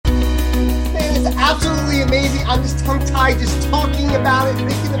absolutely amazing. I'm just tongue-tied just talking about it,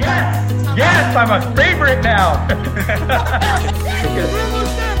 thinking about it. Yes, I'm a favorite now. We're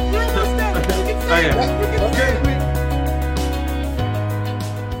almost there. We can say it.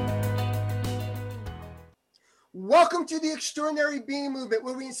 Welcome to the Extraordinary Being Movement,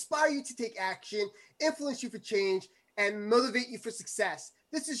 where we inspire you to take action, influence you for change, and motivate you for success.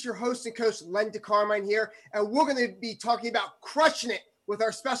 This is your host and coach, Len DeCarmine here, and we're going to be talking about crushing it with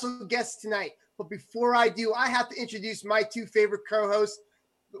our special guest tonight. But before I do, I have to introduce my two favorite co-hosts,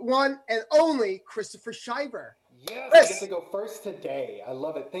 the one and only Christopher Schreiber. Yes, Chris. I get to go first today. I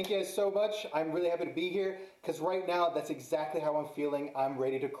love it. Thank you guys so much. I'm really happy to be here because right now that's exactly how I'm feeling. I'm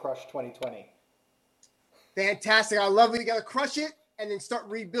ready to crush 2020. Fantastic. I love it. We got to crush it and then start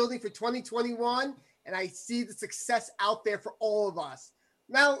rebuilding for 2021. And I see the success out there for all of us.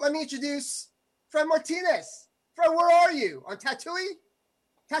 Now, let me introduce Fred Martinez. Fred, where are you? On Tatooine?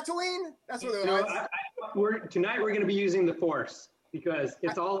 Tatooine? That's what it was. Tonight we're going to be using the Force because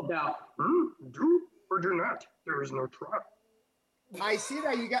it's all about do or do not. There is no try. I see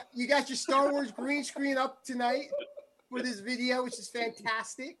that. You got your Star Wars green screen up tonight for this video, which is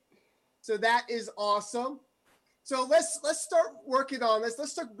fantastic. So that is awesome. So let's start working on this.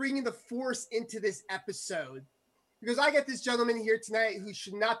 Let's start bringing the Force into this episode, because I got this gentleman here tonight who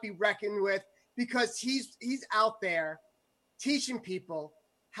should not be reckoned with, because he's out there teaching people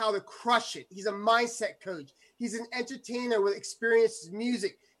how to crush it. He's a mindset coach. He's an entertainer with experience in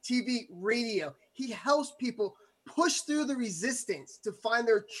music, TV, radio. He helps people push through the resistance to find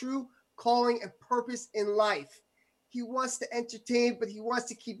their true calling and purpose in life. He wants to entertain, but he wants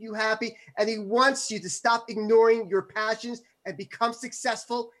to keep you happy, and he wants you to stop ignoring your passions and become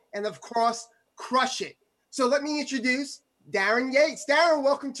successful and, of course, crush it. So let me introduce Darryn Yates. Darryn,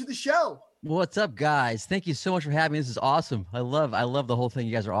 welcome to the show. What's up, guys? Thank you so much for having me. This is awesome. I love the whole thing.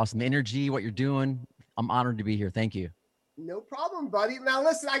 You guys are awesome. The energy, what you're doing. I'm honored to be here. Thank you. No problem, buddy. Now,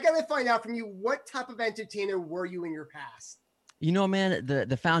 listen, I got to find out from you, what type of entertainer were you in your past? You know, man,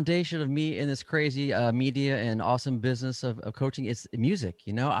 the foundation of me in this crazy media and awesome business of coaching is music.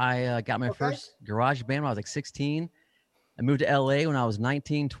 You know, I got my first garage band when I was like 16. I moved to LA when I was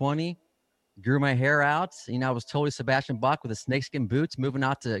 19, 20. Grew my hair out. You know, I was totally Sebastian Bach with the snakeskin boots, moving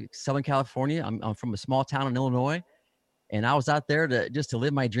out to Southern California. I'm from a small town in Illinois, and I was out there to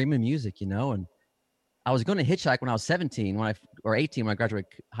live my dream in music, you know. And I was going to hitchhike when I was 17, or 18 when I graduated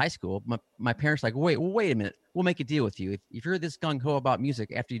high school. My parents were like, wait a minute, we'll make a deal with you. If you're this gung-ho about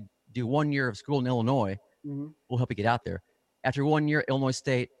music, after you do 1 year of school in Illinois, we'll help you get out there. After 1 year, Illinois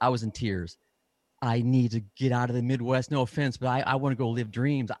State, I was in tears. I need to get out of the Midwest. No offense, but I want to go live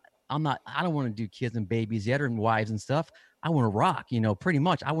dreams. I don't want to do kids and babies yet, or wives and stuff. I want to rock, you know, pretty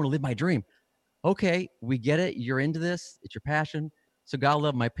much. I want to live my dream. Okay, we get it. You're into this. It's your passion. So God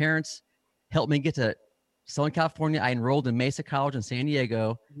love, my parents helped me get to Southern California. I enrolled in Mesa College in San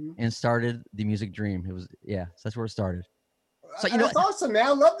Diego and started the music dream. So that's where it started. So, you know, that's awesome, man.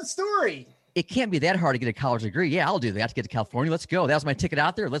 I love the story. It can't be that hard to get a college degree. Yeah, I'll do that to get to California. Let's go. That was my ticket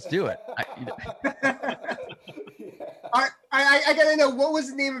out there. Let's do it. I got to know, what was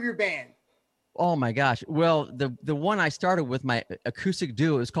the name of your band? Oh my gosh. Well, the one I started with, my acoustic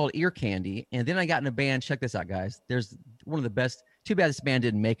duo, is called Ear Candy. And then I got in a band. Check this out, guys. There's one of the best. Too bad this band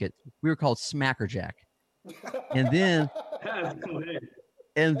didn't make it. We were called Smackerjack. And then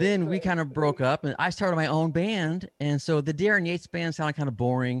we kind of broke up, and I started my own band. And so the Darryn Yates band sounded kind of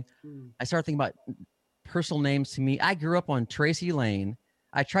boring. I started thinking about personal names to me. I grew up on Tracy Lane.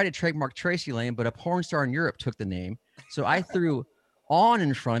 I tried to trademark Tracy Lane, but a porn star in Europe took the name. So I threw on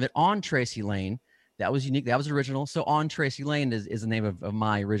in front of it, On Tracy Lane. That was unique. That was original. So On Tracy Lane is the name of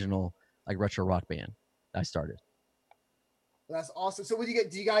my original like retro rock band I started. That's awesome. So what do you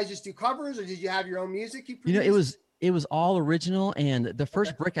get? Do you guys just do covers, or did you have your own music you produced? You know, it was all original. And the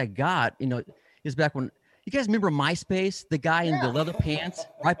first break I got, you know, is back when, you guys remember MySpace? The guy in the leather pants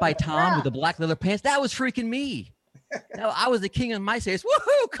right by Tom with the black leather pants? That was freaking me. I was the king of MySpace.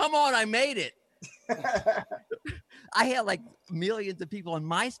 Woohoo! Come on, I made it. I had like millions of people on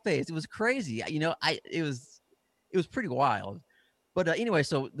MySpace. It was crazy. You know, it was pretty wild. But anyway,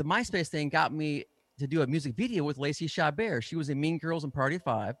 so the MySpace thing got me to do a music video with Lacey Chabert. She was in Mean Girls and Party of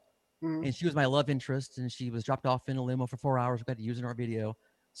Five, and she was my love interest, and she was dropped off in a limo for 4 hours. We got to use in our video.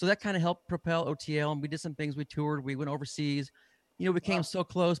 So that kind of helped propel OTL, and we did some things. We toured. We went overseas. You know, we came so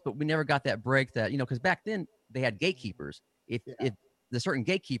close, but we never got that break that, you know, because back then they had gatekeepers. If the certain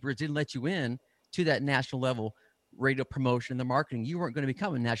gatekeepers didn't let you in to that national level radio promotion, the marketing, you weren't going to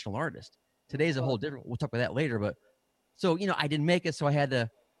become a national artist. Today's a whole different, we'll talk about that later. But so, you know, I didn't make it. So I had to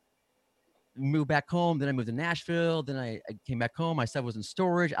move back home. Then I moved to Nashville. Then I came back home. My stuff was in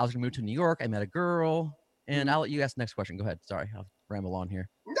storage. I was going to move to New York. I met a girl. And I'll let you ask the next question. Go ahead. Sorry, I'll ramble on here.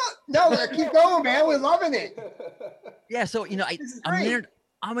 No, keep going, man. We're loving it. Yeah, so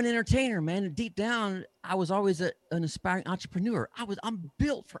I'm an entertainer, man. And deep down, I was always an aspiring entrepreneur. I'm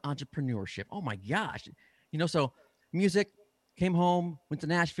built for entrepreneurship. Oh my gosh, So music, came home, went to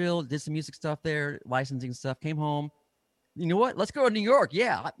Nashville, did some music stuff there, licensing stuff. Came home. You know what? Let's go to New York.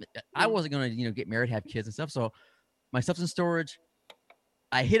 Yeah, I wasn't gonna get married, have kids and stuff. So my stuff's in storage.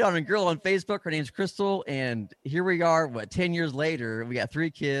 I hit on a girl on Facebook. Her name's Crystal, and here we are. 10 years later? We got 3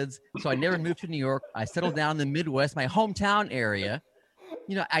 kids. So I never moved to New York. I settled down in the Midwest, my hometown area.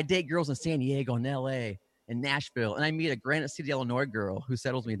 I date girls in San Diego and LA and Nashville, and I meet a Granite City, Illinois girl who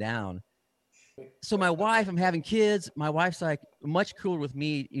settles me down. So my wife, I'm having kids. My wife's like much cooler with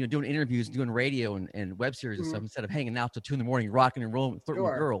me, doing interviews, doing radio and web series and stuff instead of hanging out till 2 a.m, rocking and rolling with flirting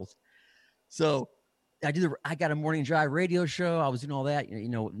with girls. So I got a morning drive radio show. I was doing all that,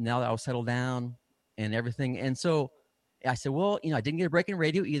 now that I was settled down and everything. And so I said, well, I didn't get a break in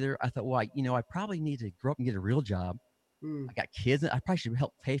radio either. I thought, well, I probably need to grow up and get a real job. I got kids. I probably should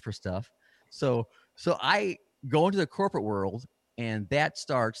help pay for stuff. So I go into the corporate world, and that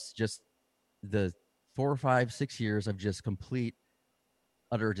starts just the 4 or 5, 6 years of just complete,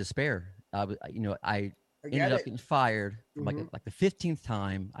 utter despair. I ended up getting fired from like the 15th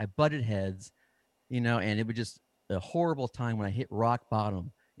time. I butted heads, and it was just a horrible time when I hit rock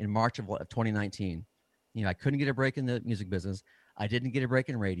bottom in March of 2019. I couldn't get a break in the music business. I didn't get a break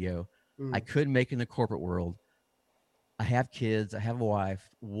in radio. I couldn't make it in the corporate world. I have kids. I have a wife.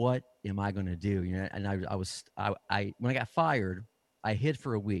 What am I going to do? And I when I got fired, I hid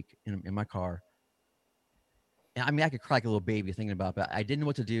for a week in my car. And I mean, I could cry like a little baby thinking about it, but I didn't know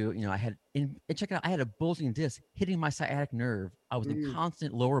what to do. And check it out. I had a bulging disc hitting my sciatic nerve. I was in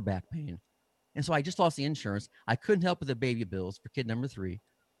constant lower back pain. And so I just lost the insurance. I couldn't help with the baby bills for kid number 3.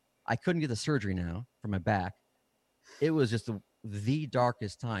 I couldn't get the surgery now for my back. It was just the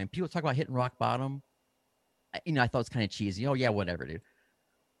darkest time. People talk about hitting rock bottom. I thought it's kind of cheesy. Oh yeah, whatever, dude.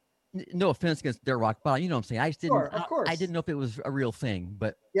 No offense against their rock bottom. You know what I'm saying? I just didn't. Of course. I didn't know if it was a real thing,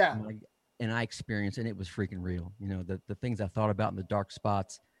 but yeah. And I experienced, and it was freaking real. The things I thought about in the dark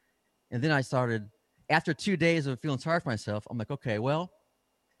spots. And then I started, after 2 days of feeling sorry for myself, I'm like, okay, well,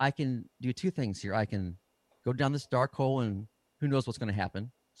 I can do 2 things here. I can go down this dark hole, and who knows what's going to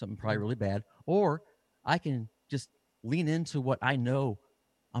happen? Something probably really bad. Or I can just lean into what I know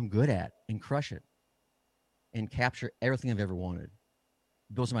I'm good at and crush it and capture everything I've ever wanted.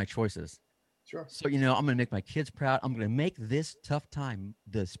 Those are my choices. Sure. So, I'm going to make my kids proud. I'm going to make this tough time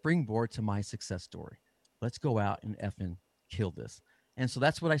the springboard to my success story. Let's go out and effing kill this. And so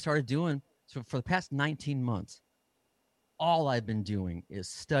that's what I started doing. So for the past 19 months, all I've been doing is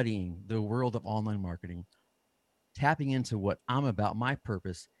studying the world of online marketing, tapping into what I'm about, my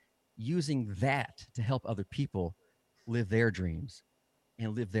purpose, using that to help other people live their dreams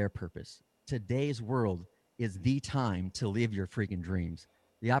and live their purpose. Today's world is the time to live your freaking dreams.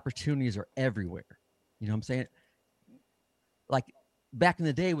 The opportunities are everywhere. You know what I'm saying? Like back in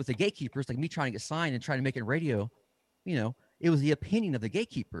the day with the gatekeepers, like me trying to get signed and trying to make it radio, it was the opinion of the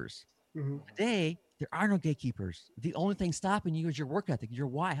gatekeepers. Today, there are no gatekeepers. The only thing stopping you is your work ethic, your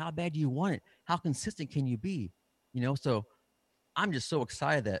why. How bad do you want it? How consistent can you be? So I'm just so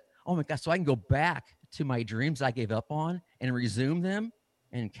excited that, oh my God, so I can go back to my dreams I gave up on and resume them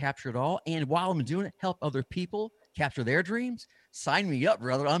and capture it all. And while I'm doing it, help other people capture their dreams. Sign me up,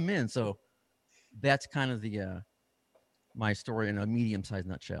 brother. I'm in. So that's kind of the my story in a medium-sized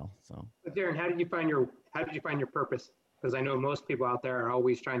nutshell. So, but Darryn, how did you find your purpose? Because I know most people out there are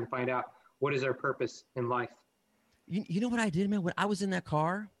always trying to find out what is their purpose in life. You know what I did, man? When I was in that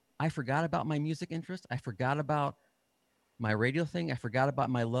car, I forgot about my music interest. I forgot about my radio thing. I forgot about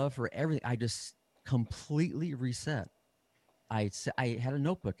my love for everything. I just completely reset. I had a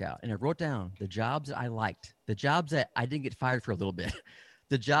notebook out and I wrote down the jobs that I liked, the jobs that I didn't get fired for a little bit,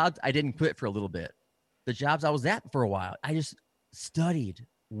 the jobs I didn't quit for a little bit, the jobs I was at for a while. I just studied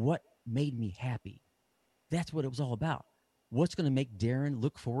what made me happy. That's what it was all about. What's going to make Darryn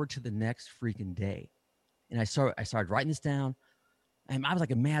look forward to the next freaking day? And I started writing this down, and I was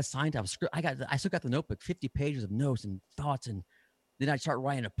like a mad scientist. I still got the notebook, 50 pages of notes and thoughts, and then I started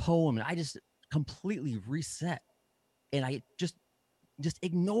writing a poem, and I just completely reset. And I just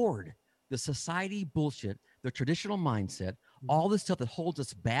ignored the society bullshit, the traditional mindset, all the stuff that holds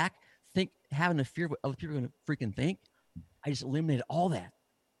us back, having a fear of what other people are going to freaking think. I just eliminated all that.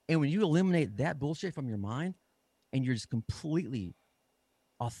 And when you eliminate that bullshit from your mind and you're just completely,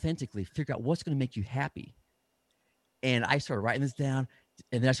 authentically figure out what's going to make you happy. And I started writing this down,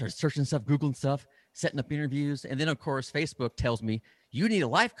 and then I started searching stuff, Googling stuff, setting up interviews. And then, of course, Facebook tells me, you need a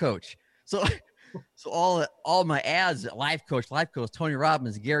life coach. So So all my ads, life coach, Tony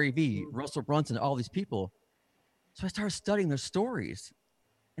Robbins, Gary Vee, Russell Brunson, all these people. So I started studying their stories,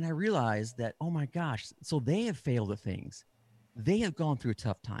 and I realized that, oh my gosh, so they have failed at things. They have gone through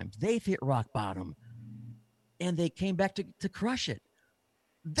tough times. They've hit rock bottom, and they came back to crush it.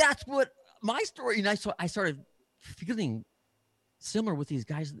 That's what my story. And so I started feeling similar with these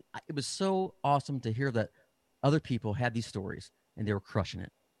guys. It was so awesome to hear that other people had these stories and they were crushing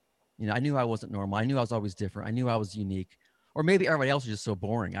it. You know, I knew I wasn't normal. I knew I was always different. I knew I was unique, or maybe everybody else was just so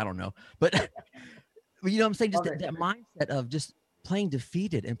boring. I don't know, but you know what I'm saying? Just that mindset of just playing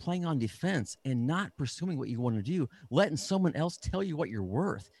defeated and playing on defense and not pursuing what you want to do, letting someone else tell you what you're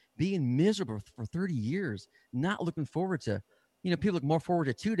worth, being miserable for 30 years, not looking forward to, you know, people look more forward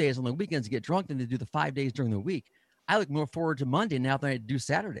to 2 days on the weekends to get drunk than to do the 5 days during the week. I look more forward to Monday now than I do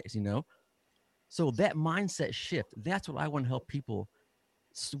Saturdays, you know? So that mindset shift, that's what I want to help people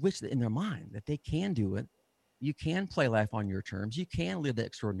switch in their mind, that they can do it. You can play life on your terms. You can live that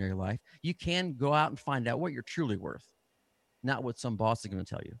extraordinary life. You can go out and find out what you're truly worth, not what some boss is going to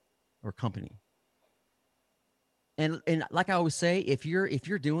tell you or company. And like I always say, if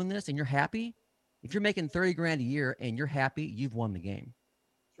you're doing this and you're happy, if you're making 30 grand a year and you're happy, you've won the game.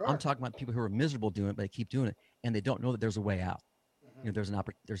 Sure. I'm talking about people who are miserable doing it, but they keep doing it and they don't know that there's a way out. Mm-hmm. You know,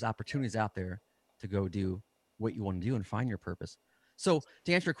 there's opportunities out there to go do what you want to do and find your purpose. So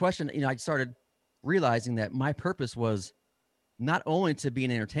to answer your question, you know, I started realizing that my purpose was not only to be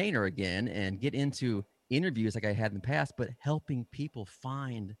an entertainer again and get into interviews like I had in the past, but helping people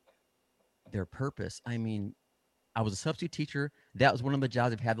find their purpose. I mean, I was a substitute teacher. That was one of the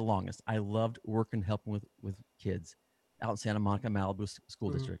jobs I've had the longest. I loved working, helping with kids out in Santa Monica, Malibu School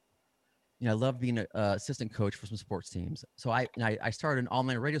District. You know, I loved being an assistant coach for some sports teams. So I started an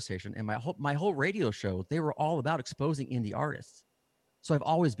online radio station, and my whole radio show, they were all about exposing indie artists. So I've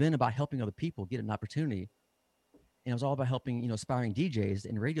always been about helping other people get an opportunity. And it was all about helping, you know, aspiring DJs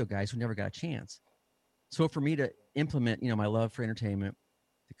and radio guys who never got a chance. So for me to implement, you know, my love for entertainment,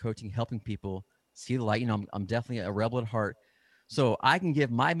 the coaching, helping people see the light, you know, I'm definitely a rebel at heart. So I can give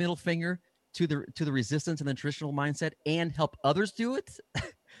my middle finger to the resistance and the traditional mindset and help others do it.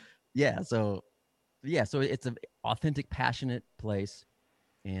 So it's an authentic, passionate place,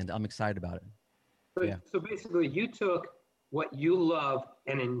 and I'm excited about it. So basically, you took what you love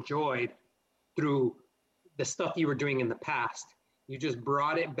and enjoyed through the stuff you were doing in the past. You just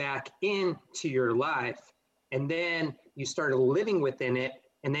brought it back into your life, and then you started living within it,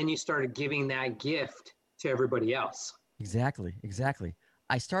 and then you started giving that gift to everybody else. Exactly.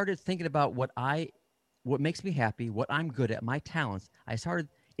 I started thinking about what makes me happy, what I'm good at, my talents. I started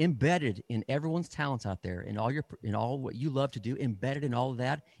embedded in everyone's talents out there, in all what you love to do. Embedded in all of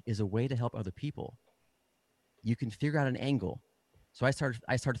that is a way to help other people. You can figure out an angle. So I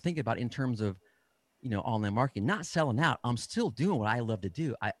started thinking about it in terms of, you know, online marketing, not selling out. I'm still doing what I love to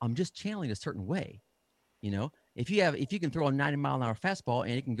do. I'm just channeling a certain way. You know, if you can throw a 90-mile-an-hour fastball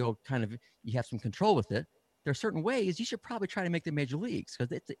and it can go you have some control with it. There are certain ways you should probably try to make the major leagues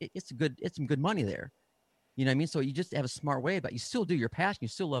because it's some good money there. You know what I mean? So you just have a smart way about, you still do your passion. You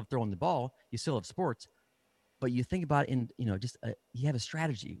still love throwing the ball. You still love sports, but you think about it in, you know, you have a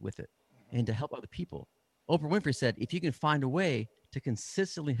strategy with it and to help other people. Oprah Winfrey said, if you can find a way to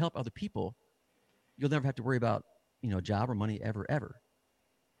consistently help other people, you'll never have to worry about, you know, job or money ever.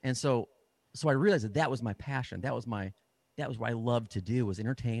 And so I realized that was my passion. That was what I loved to do, was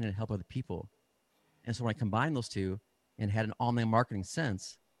entertain and help other people. And so when I combined those two and had an online marketing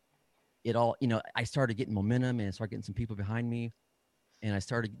sense, it all, you know, I started getting momentum and started getting some people behind me. And I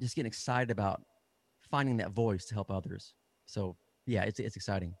started just getting excited about finding that voice to help others. So yeah, it's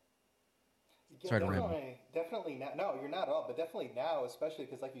exciting. Yeah, definitely now. No, you're not at all, but definitely now, especially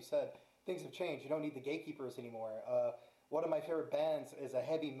because, like you said, things have changed. You don't need the gatekeepers anymore. One of my favorite bands is a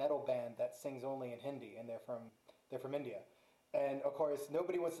heavy metal band that sings only in Hindi, and they're from India. And of course,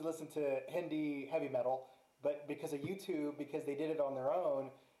 nobody wants to listen to Hindi heavy metal, but because of YouTube, because they did it on their own,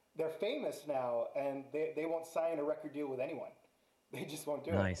 they're famous now, and they won't sign a record deal with anyone. They just won't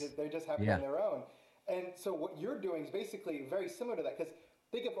do it. They're just happy on their own. And so what you're doing is basically very similar to that, because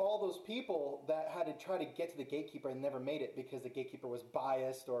think of all those people that had to try to get to the gatekeeper and never made it because the gatekeeper was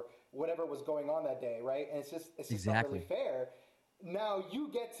biased or whatever was going on that day, right? And it's just not really fair. Now you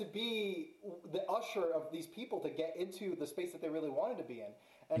get to be the usher of these people to get into the space that they really wanted to be in.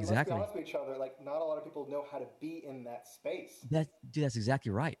 And let's be honest with each other, like, not a lot of people know how to be in that space. That's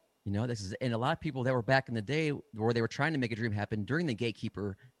exactly right. You know, and a lot of people that were back in the day where they were trying to make a dream happen during the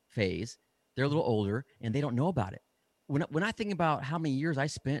gatekeeper phase, they're a little older and they don't know about it. When I think about how many years I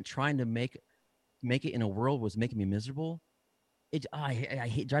spent trying to make it in a world was making me miserable, I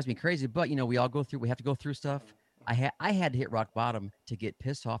hate, it drives me crazy. But we all go through. We have to go through stuff. I had to hit rock bottom to get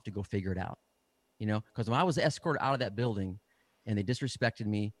pissed off to go figure it out. Because when I was escorted out of that building, and they disrespected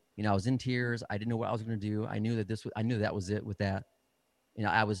me, I was in tears. I didn't know what I was going to do. I knew that was it with that.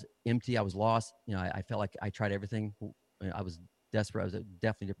 I was empty. I was lost. I felt like I tried everything. I was desperate. I was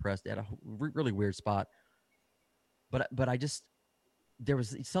definitely depressed at a really weird spot. But I just, there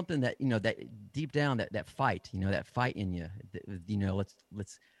was something that, that deep down, that fight, that fight in you,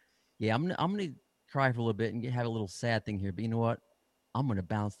 I'm going to cry for a little bit and have a little sad thing here. But you know what? I'm going to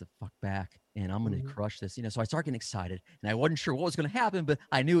bounce the fuck back and I'm going to crush this. So I started getting excited and I wasn't sure what was going to happen, but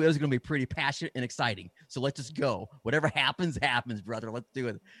I knew it was going to be pretty passionate and exciting. So let's just go. Whatever happens, happens, brother. Let's do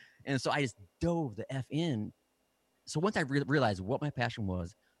it. And so I just dove the F in. So once I realized what my passion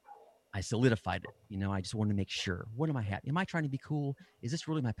was, I solidified it. I just wanted to make sure. What am I happy? Am I trying to be cool? Is this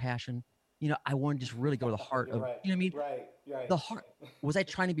really my passion? I want to just really go to the heart of, right. you know what I mean? Right. The heart. Was I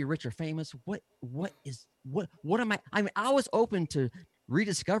trying to be rich or famous? What am I? I mean, I was open to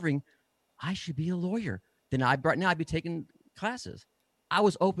rediscovering I should be a lawyer. Then I'd be taking classes. I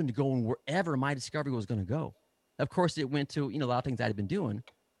was open to going wherever my discovery was going to go. Of course, it went to, a lot of things I had been doing.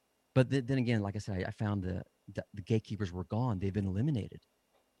 But then again, like I said, I found the gatekeepers were gone. They've been eliminated.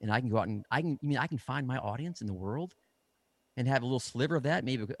 And I can go out and I can find my audience in the world and have a little sliver of that,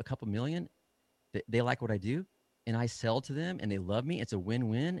 maybe a couple million. They like what I do and I sell to them and they love me. It's a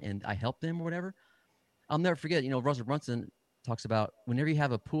win-win and I help them or whatever. I'll never forget, Russell Brunson talks about whenever you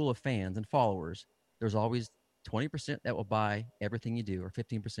have a pool of fans and followers, there's always 20% that will buy everything you do or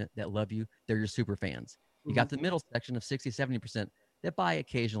 15% that love you. They're your super fans. You got the middle section of 60, 70% that buy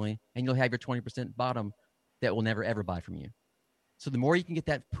occasionally, and you'll have your 20% bottom that will never, ever buy from you. So the more you can get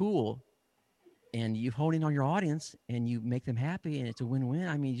that pool and you hone in on your audience and you make them happy and it's a win-win.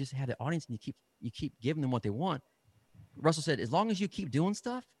 I mean, you just have the audience and you keep giving them what they want. Russell said, as long as you keep doing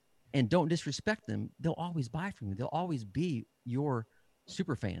stuff and don't disrespect them, they'll always buy from you. They'll always be your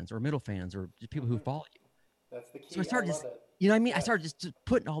super fans or middle fans or just people who follow you. That's the key. So I started love it. you know what I mean? Yeah. I started just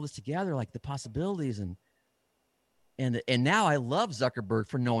putting all this together, like the possibilities and now I love Zuckerberg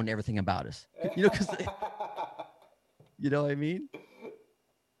for knowing everything about us. Because you know what I mean?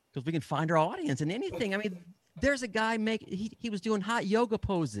 Because we can find our audience in anything. I mean, there's a guy he was doing hot yoga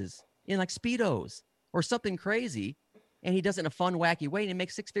poses in like Speedos or something crazy, and he does it in a fun, wacky way, and he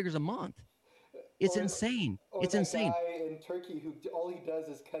makes 6 figures a month. It's insane. It's insane. Guy in Turkey who all he does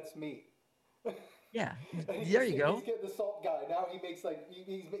is cuts meat. Yeah, there you go. He's getting the salt guy. Now he makes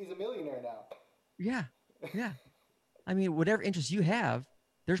he's a millionaire now. Yeah. I mean, whatever interest you have,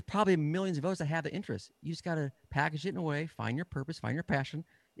 there's probably millions of others that have the interest. You just got to package it in a way, find your purpose, find your passion.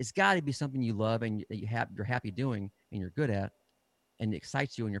 It's got to be something you love and you're happy doing and you're good at and it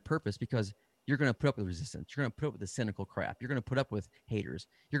excites you in your purpose because you're going to put up with resistance. You're going to put up with the cynical crap. You're going to put up with haters.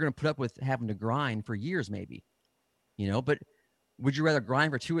 You're going to put up with having to grind for years maybe, but would you rather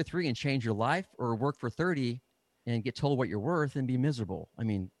grind for 2 or 3 and change your life or work for 30 and get told what you're worth and be miserable? I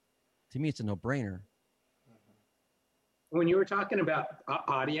mean, to me, it's a no-brainer. When you were talking about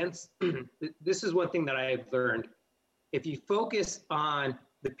audience, this is one thing that I've learned. If you focus on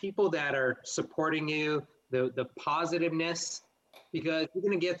the people that are supporting you, the positiveness, because you're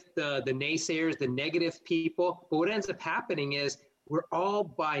going to get the naysayers, the negative people. But what ends up happening is we're all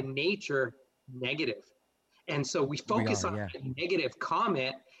by nature negative. And so we focus on a negative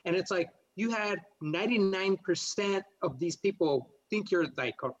comment. And it's like you had 99% of these people think you're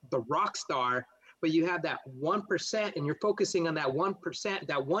like the rock star, but you have that 1% and you're focusing on that 1%,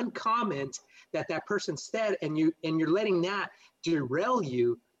 that one comment that person said, and you're letting that derail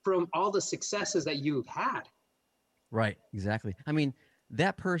you from all the successes that you've had. Right, exactly. I mean,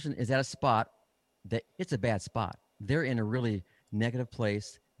 that person is at a spot that it's a bad spot. They're in a really negative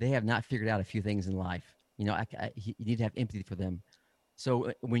place. They have not figured out a few things in life. You need to have empathy for them.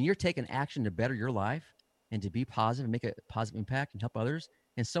 So when you're taking action to better your life and to be positive and make a positive impact and help others,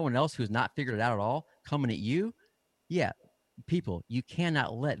 and someone else who's not figured it out at all coming at you, people, you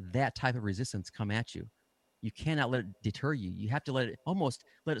cannot let that type of resistance come at you. You cannot let it deter you. You have to let it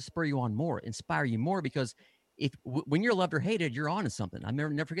spur you on more, inspire you more, because when you're loved or hated, you're on to something. I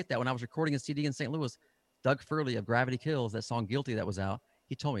never forget that when I was recording a CD in St. Louis, Doug Furley of Gravity Kills, that song Guilty that was out,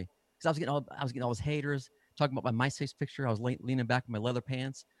 he told me, because I was getting all his haters talking about my MySpace picture. I was leaning back in my leather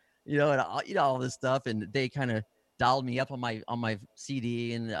pants, and all this stuff, and they kind of dialed me up on my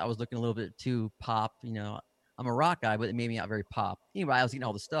CD, and I was looking a little bit too pop. I'm a rock guy, but it made me out very pop. Anyway, I was getting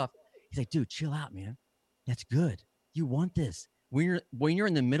all this stuff. He's like, dude, chill out, man. That's good. You want this. When you're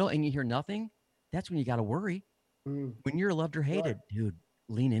in the middle and you hear nothing, that's when you got to worry. When you're loved or hated, dude,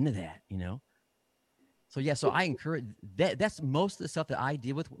 lean into that, So yeah, so I encourage that. That's most of the stuff that I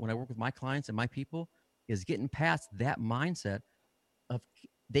deal with when I work with my clients and my people, is getting past that mindset of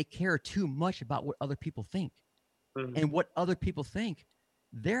they care too much about what other people think. And what other people think,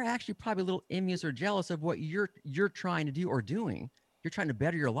 they're actually probably a little envious or jealous of what you're trying to do or doing. You're trying to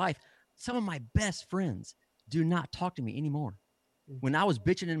better your life. Some of my best friends do not talk to me anymore. When I was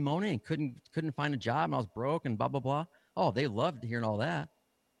bitching and moaning and couldn't find a job and I was broke and blah blah blah, oh, they loved hearing all that.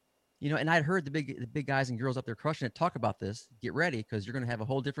 You know, and I'd heard the big guys and girls up there crushing it talk about this. Get ready, because you're going to have a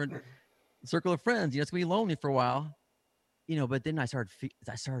whole different circle of friends. You know, it's going to be lonely for a while. You know, but then I started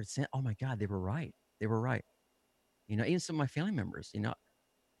saying, oh my God, they were right. They were right. You know, even some of my family members, you know,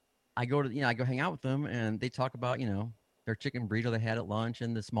 I go hang out with them and they talk about, you know, their chicken burrito they had at lunch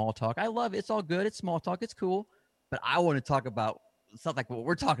and the small talk. I love it. It's all good. It's small talk. It's cool. But I want to talk about stuff like what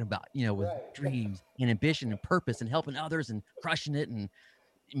we're talking about, you know, with dreams and ambition and purpose and helping others and crushing it, and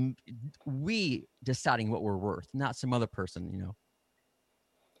we deciding what we're worth, not some other person, you know.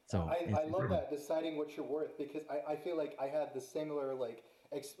 So I love that, deciding what you're worth, because I feel like I had the similar like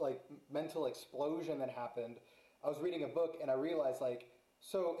mental explosion that happened. I was reading a book and I realized, like,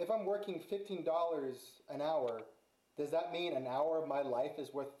 so if I'm working $15 an hour, does that mean an hour of my life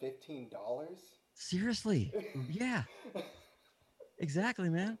is worth $15? Seriously. Yeah. Exactly,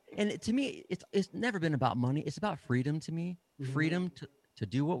 man. And to me, it's never been about money. It's about freedom to me. Freedom to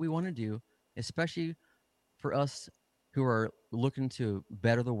do what we want to do, especially for us who are looking to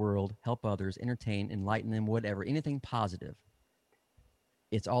better the world, help others, entertain, enlighten them, whatever, anything positive.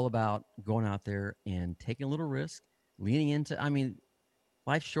 It's all about going out there and taking a little risk, leaning into, I mean,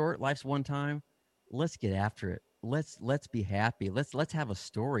 life's short, life's one time. Let's get after it. Let's be happy. Let's have a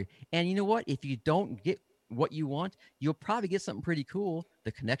story. And you know what? If you don't get what you want, you'll probably get something pretty cool.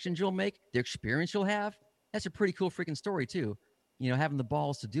 The connections you'll make, the experience you'll have, that's a pretty cool freaking story too. You know, having the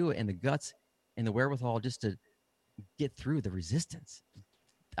balls to do it and the guts and the wherewithal just to get through the resistance.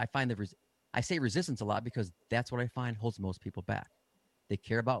 I find I say resistance a lot because that's what I find holds most people back. They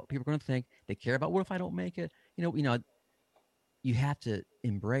care about what people are going to think. They care about, what if I don't make it? You know, you have to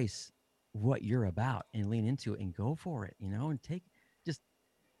embrace what you're about and lean into it and go for it, you know, and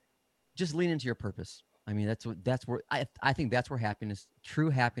just lean into your purpose. I mean, that's where I think that's where true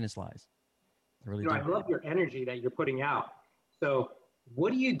happiness lies. I really do. I love your energy that you're putting out. So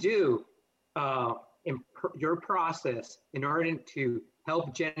what do you do in your process in order to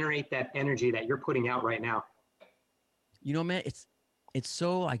help generate that energy that you're putting out right now? You know, man, it's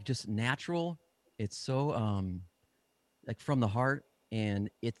so like just natural. It's so like from the heart. And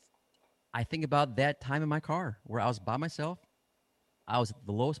I think about that time in my car where I was by myself. I was at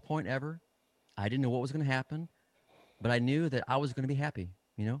the lowest point ever. I didn't know what was going to happen, but I knew that I was going to be happy.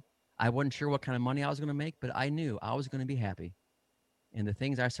 You know, I wasn't sure what kind of money I was going to make, but I knew I was going to be happy. And the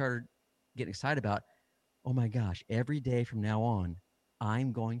things I started getting excited about, oh my gosh, every day from now on,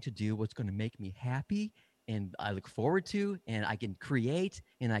 I'm going to do what's going to make me happy and I look forward to, and I can create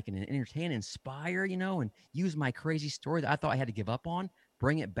and I can entertain, inspire, you know, and use my crazy story that I thought I had to give up on,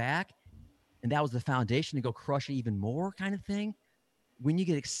 bring it back. And that was the foundation to go crush it even more, kind of thing. When you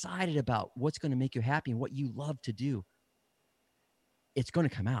get excited about what's going to make you happy and what you love to do, it's going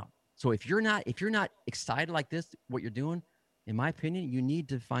to come out. So if you're not excited like this, what you're doing, in my opinion, you need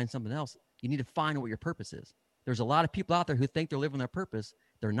to find something else. You need to find what your purpose is. There's a lot of people out there who think they're living their purpose.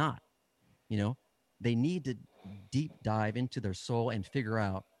 They're not. You know, they need to deep dive into their soul and figure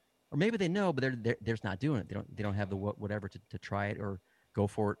out, or maybe they know, but they're just not doing it. They don't have the whatever to try it or go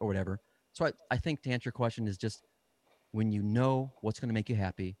for it or whatever. So I think, to answer your question, is just when you know what's going to make you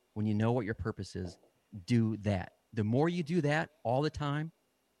happy, when you know what your purpose is, do that. The more you do that all the time,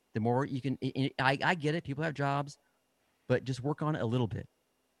 the more you can. I get it. People have jobs, but just work on it a little bit.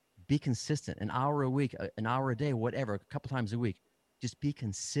 Be consistent. An hour a week, an hour a day, whatever, a couple times a week. Just be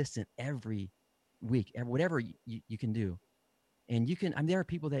consistent every week, whatever you can do. And you can, I mean, there are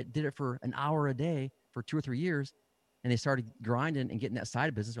people that did it for an hour a day for 2 or 3 years, and they started grinding and getting that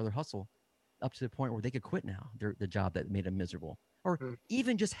side business or their hustle up to the point where they could quit now, the job that made them miserable. Or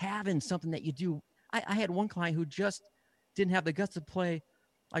even just having something that you do. I had one client who just didn't have the guts to play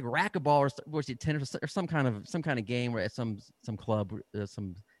like racquetball or tennis or some kind of game where at some club,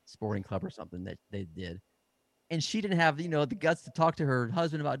 some sporting club or something that they did. And she didn't have, the guts to talk to her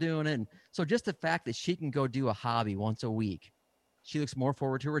husband about doing it. And so just the fact that she can go do a hobby once a week, she looks more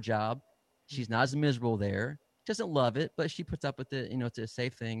forward to her job. She's not as miserable there. She doesn't love it, but she puts up with it. It's a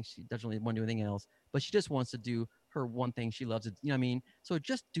safe thing. She doesn't really want to do anything else, but she just wants to do her one thing she loves. You know what I mean? So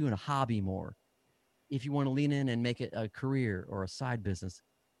just doing a hobby more. If you want to lean in and make it a career or a side business,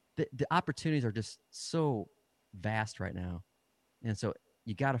 the opportunities are just so vast right now. And so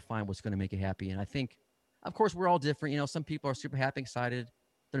you got to find what's going to make you happy. And I think Of course, we're all different. You know, some people are super happy, excited.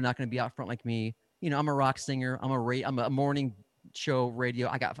 They're not going to be out front like me. You know, I'm a rock singer. I'm a morning show radio.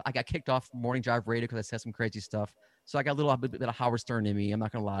 I got kicked off morning drive radio because I said some crazy stuff. So I got a little bit of Howard Stern in me. I'm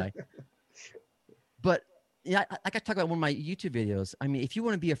not going to lie. But yeah, like I talk about in one of my YouTube videos. I mean, if you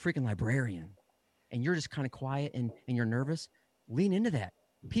want to be a freaking librarian and you're just kind of quiet and you're nervous, lean into that.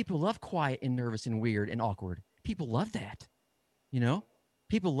 People love quiet and nervous and weird and awkward. People love that. You know,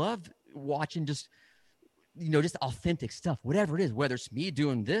 people love watching just authentic stuff, whatever it is, whether it's me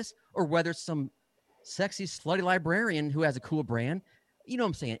doing this or whether it's some sexy, slutty librarian who has a cool brand. You know what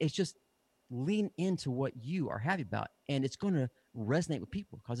I'm saying? It's just lean into what you are happy about, and it's going to resonate with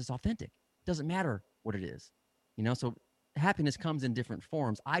people because it's authentic. It doesn't matter what it is, you know? So happiness comes in different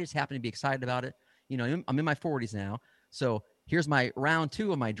forms. I just happen to be excited about it. You know, I'm in my 40s now. So here's my round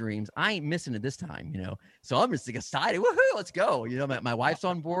 2 of my dreams. I ain't missing it this time, you know? So I'm just excited. Woohoo, let's go. You know, my wife's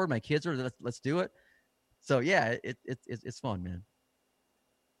on board. My kids are, let's do it. So yeah, it's fun, man.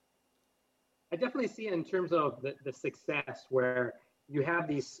 I definitely see it in terms of the success where you have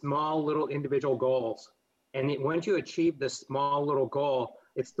these small little individual goals. And once you achieve the small little goal,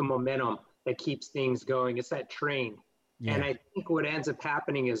 it's the momentum that keeps things going. It's that train. Yeah. And I think what ends up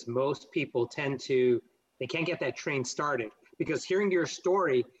happening is most people they can't get that train started, because hearing your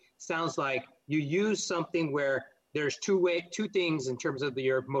story sounds like you use something where there's two things in terms of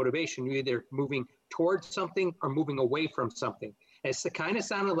your motivation. You're either moving towards something or moving away from something. It kind of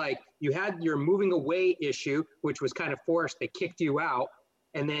sounded like you had your moving away issue, which was kind of forced. They kicked you out.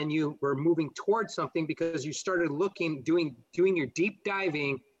 And then you were moving towards something because you started doing your deep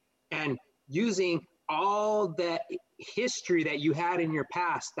diving and using all that history that you had in your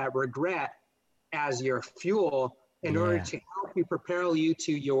past, that regret, as your fuel in order to help you propel you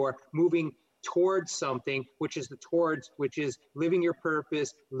to your moving towards something, which is living your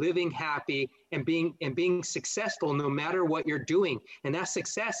purpose, living happy, and being successful no matter what you're doing. And that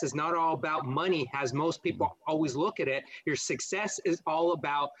success is not all about money, as most people always look at it. Your success is all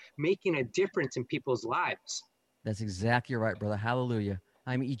about making a difference in people's lives. That's exactly right, brother. Hallelujah.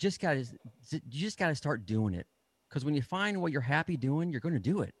 I mean, you just gotta start doing it. Because when you find what you're happy doing, you're going to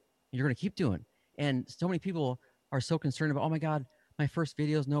do it. You're going to keep doing. And so many people are so concerned about, oh my God, my first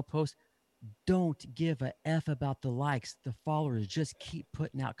videos, no post. Don't give a F about the likes, the followers. Just keep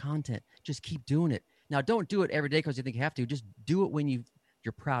putting out content. Just keep doing it. Now, don't do it every day because you think you have to. Just do it when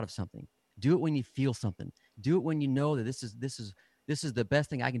you're proud of something. Do it when you feel something. Do it when you know that this is the best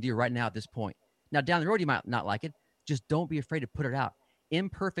thing I can do right now at this point. Now, down the road, you might not like it. Just don't be afraid to put it out.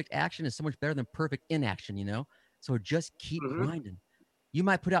 Imperfect action is so much better than perfect inaction, you know? So just keep grinding. You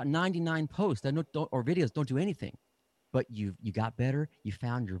might put out 99 posts or videos, don't do anything. But you got better. You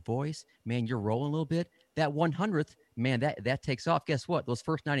found your voice. Man, you're rolling a little bit. That 100th, man, that takes off. Guess what? Those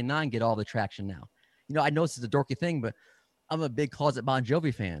first 99 get all the traction now. You know, I know this is a dorky thing, but I'm a big closet Bon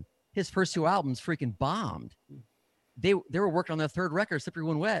Jovi fan. His first 2 albums freaking bombed. They were working on their 3rd record, Slippery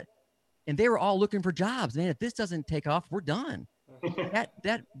When Wet, and they were all looking for jobs. Man, if this doesn't take off, we're done.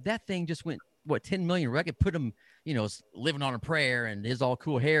 that thing just went, 10 million record, put him, you know, living on a prayer and his all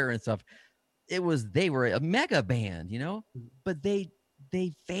cool hair and stuff. They were a mega band, you know, but they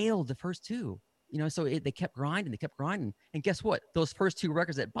failed the first 2, you know, so they kept grinding. And guess what? Those first 2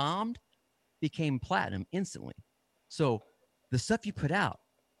 records that bombed became platinum instantly. So the stuff you put out,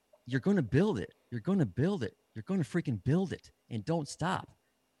 you're going to build it. You're going to build it. You're going to freaking build it, and don't stop,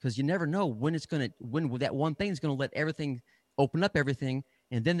 because you never know when that one thing is going to let everything open up everything.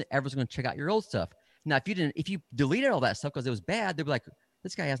 And then everyone's going to check out your old stuff. Now, if you deleted all that stuff because it was bad, they'd be like,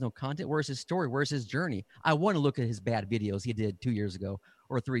 this guy has no content. Where's his story? Where's his journey? I want to look at his bad videos he did 2 years ago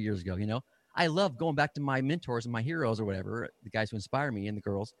or 3 years ago. You know, I love going back to my mentors and my heroes or whatever, the guys who inspire me and the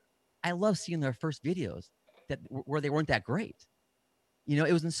girls. I love seeing their first videos where they weren't that great. You know,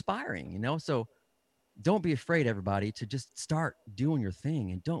 it was inspiring, you know? So don't be afraid, everybody, to just start doing your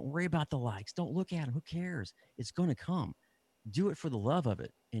thing, and don't worry about the likes. Don't look at them. Who cares? It's going to come. Do it for the love of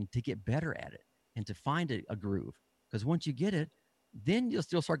it and to get better at it and to find a groove. Because once you get it, then you'll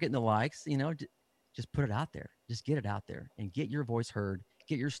still start getting the likes, you know. Just put it out there. Just get it out there and get your voice heard.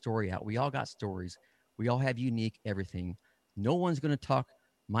 Get your story out. We all got stories. We all have unique everything. No one's going to talk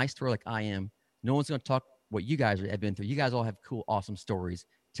my story like I am. No one's going to talk what you guys have been through. You guys all have cool, awesome stories,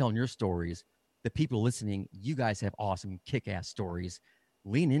 telling your stories. The people listening, you guys have awesome, kick-ass stories.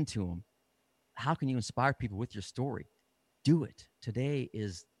 Lean into them. How can you inspire people with your story? Do it. Today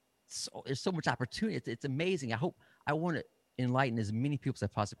there's so much opportunity. It's amazing. I want to enlighten as many people as I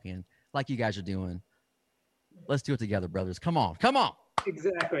possibly can, like you guys are doing. Let's do it together, brothers. Come on.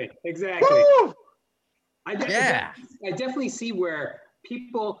 Exactly. Woo! I definitely see where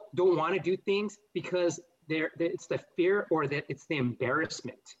people don't want to do things because it's the fear or that it's the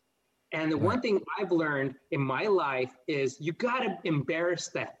embarrassment. And the one thing I've learned in my life is you got to embarrass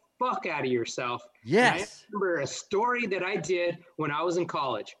the fuck out of yourself. Yes. And I remember a story that I did when I was in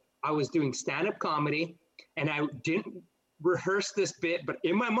college. I was doing stand-up comedy, and I didn't rehearse this bit, but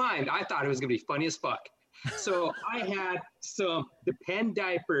in my mind, I thought it was going to be funny as fuck. So I had some Depend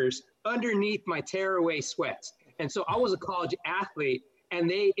diapers underneath my tearaway sweats. And so I was a college athlete, and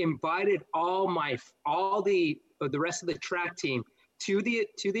they invited all the rest of the track team to the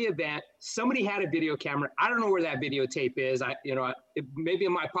event. Somebody had a video camera. I don't know where that videotape is. Maybe it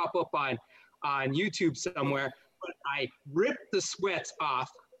might pop up on YouTube somewhere, but I ripped the sweats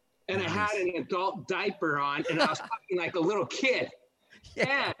off, and I had an adult diaper on, and I was talking like a little kid.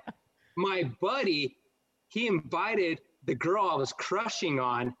 And my buddy, he invited the girl I was crushing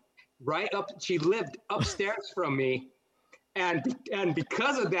on she lived upstairs from me. And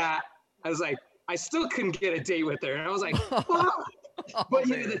because of that, I was like, I still couldn't get a date with her. And I was like, fuck. But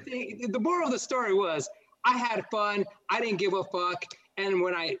the moral of the story was I had fun. I didn't give a fuck. And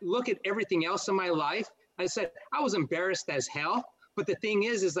when I look at everything else in my life, I said, I was embarrassed as hell. But the thing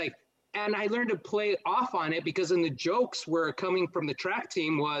is like, and I learned to play off on it, because in the jokes were coming from the track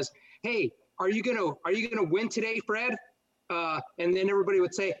team was, hey, are you gonna win today, Fred? And then everybody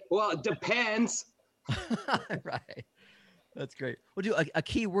would say, well, it depends. Right. That's great. Well, dude, a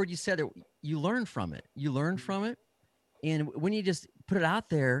key word you said that you learn from it. You learn from it. And when you just put it out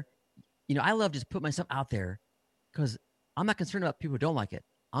there, I love just put myself out there, because I'm not concerned about people who don't like it.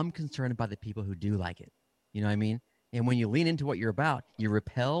 I'm concerned about the people who do like it. You know what I mean? And when you lean into what you're about, you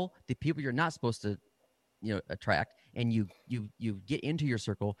repel the people you're not supposed to, attract, and you get into your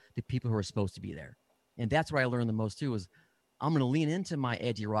circle the people who are supposed to be there. And that's where I learned the most too, is I'm going to lean into my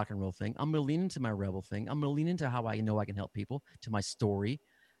edgy rock and roll thing. I'm going to lean into my rebel thing. I'm going to lean into how I know I can help people, to my story.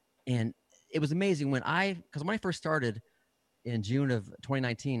 And it was amazing because when I first started in June of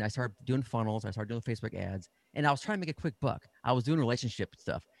 2019, I started doing funnels. I started doing Facebook ads, and I was trying to make a quick buck. I was doing relationship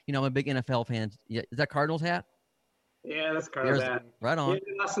stuff. I'm a big NFL fan. Yeah, is that Cardinals hat? Yeah, that's Cardinals hat. Right on. Yeah,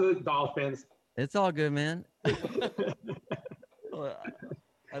 that's the Dolphins. It's all good, man. I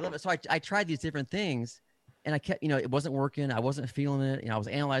love it. So I tried these different things, and I kept, it wasn't working. I wasn't feeling it. I was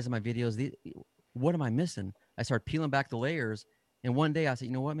analyzing my videos. What am I missing? I started peeling back the layers, and one day I said,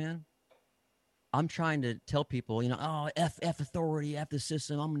 you know what, man? I'm trying to tell people, F authority, F the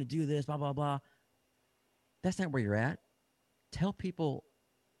system. I'm going to do this, blah, blah, blah. That's not where you're at. Tell people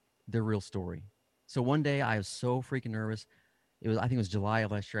their real story. So one day I was so freaking nervous. I think it was July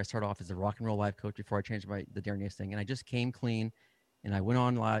of last year. I started off as a rock and roll life coach before I changed the Darryn Yates thing. And I just came clean, and I went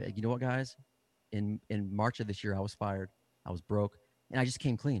on live. You know what, guys? In March of this year, I was fired. I was broke, and I just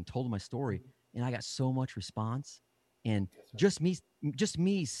came clean, told them my story. And I got so much response. And just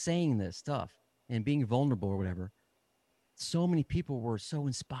me saying this stuff and being vulnerable or whatever, so many people were so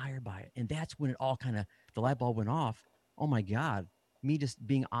inspired by it. And that's when it all the light bulb went off. Oh my God, me just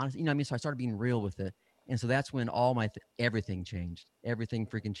being honest, So I started being real with it. And so that's when all everything changed. Everything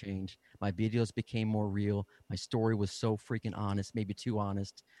freaking changed. My videos became more real. My story was so freaking honest, maybe too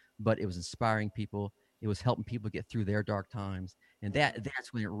honest, but it was inspiring people. It was helping people get through their dark times. And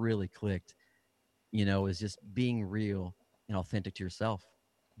that's when it really clicked, is just being real and authentic to yourself.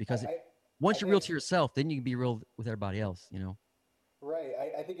 Because once you're real to yourself, then you can be real with everybody else, Right.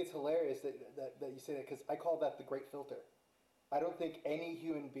 I think it's hilarious that you say that, because I call that the great filter. I don't think any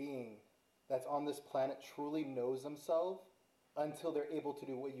human being that's on this planet truly knows themselves until they're able to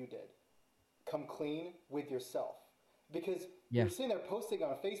do what you did. Come clean with yourself. Because you're sitting there posting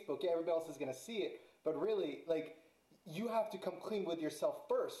on Facebook, everybody else is going to see it, but really, you have to come clean with yourself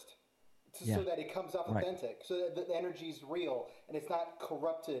first, so that it comes off authentic, so that the energy is real and it's not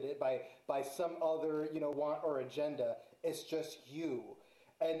corrupted by some other want or agenda. It's just you.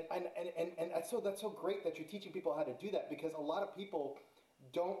 And that's so great that you're teaching people how to do that, because a lot of people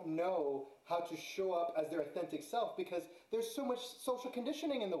don't know how to show up as their authentic self, because there's so much social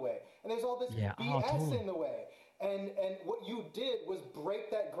conditioning in the way, and there's all this BS in the way. And what you did was break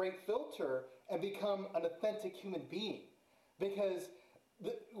that great filter and become an authentic human being. Because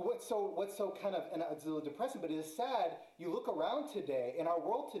what's so kind of, and it's a little depressing, but it is sad, you look around today, in our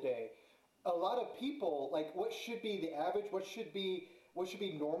world today, a lot of people, what should be the average, what should be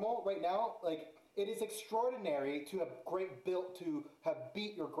normal right now, it is extraordinary to have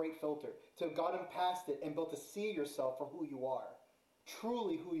beat your great filter, to have gotten past it and built to see yourself for who you are,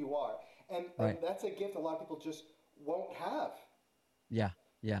 truly who you are. And that's a gift a lot of people just won't have. Yeah.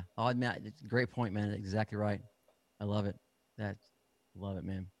 I'll admit, it's a great point, man. Exactly right. I love it. Love it,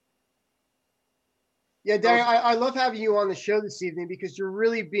 man. Yeah, Darryn, I love having you on the show this evening because you're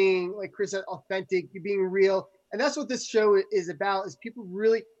really being, like Chris said, authentic. You're being real. And that's what this show is about, is people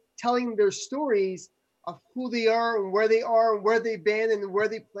really telling their stories of who they are and where they've been and where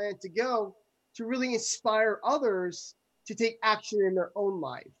they plan to go, to really inspire others to take action in their own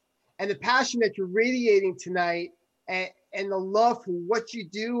life. And the passion that you're radiating tonight, and the love for what you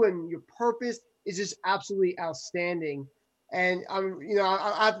do and your purpose is just absolutely outstanding. And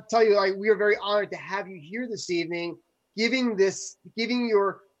I have to tell you, like, we are very honored to have you here this evening, giving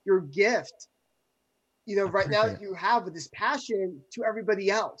your gift, right now that you have with this passion to everybody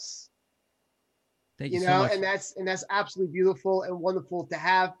else. Thank you so much. And that's absolutely beautiful and wonderful to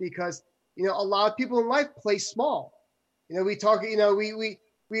have, because a lot of people in life play small. We talk,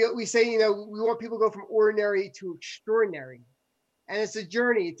 we say, we want people to go from ordinary to extraordinary, and it's a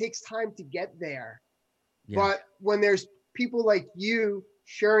journey. It takes time to get there. Yeah. But when there's people like you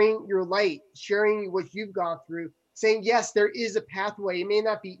sharing your light, sharing what you've gone through, saying, yes, there is a pathway. It may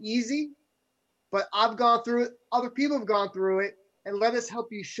not be easy, but I've gone through it. Other people have gone through it, and let us help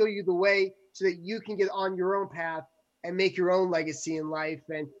you, show you the way so that you can get on your own path and make your own legacy in life,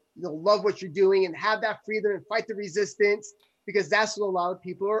 and love what you're doing and have that freedom and fight the resistance, because that's what a lot of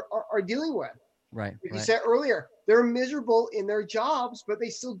people are dealing with. Right. Like you said earlier, they're miserable in their jobs, but they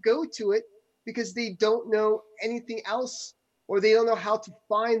still go to it because they don't know anything else, or they don't know how to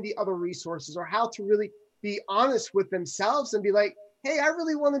find the other resources, or how to really be honest with themselves and be like, hey, I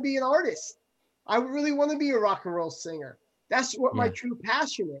really want to be an artist. I really want to be a rock and roll singer. That's what my true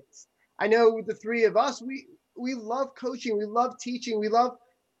passion is. I know with the three of us, we love coaching. We love teaching. We love,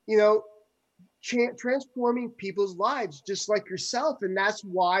 transforming people's lives just like yourself. And that's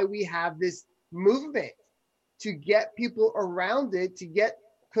why we have this movement, to get people around it, to get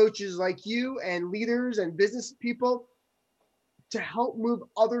coaches like you and leaders and business people to help move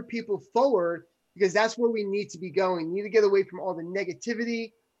other people forward, because that's where we need to be going. We need to get away from all the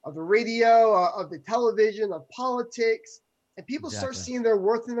negativity of the radio, of the television, of politics, and people start seeing their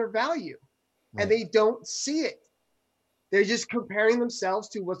worth and their value. Right. And they don't see it. They're just comparing themselves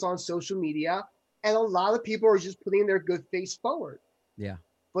to what's on social media. And a lot of people are just putting their good face forward. Yeah.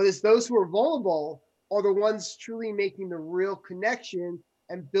 But it's those who are vulnerable are the ones truly making the real connection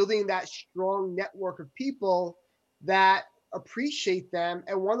and building that strong network of people that appreciate them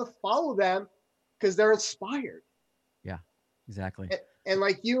and want to follow them because they're inspired. Yeah, exactly. And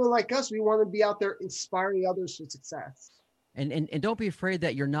like you and like us, we want to be out there inspiring others for success. And don't be afraid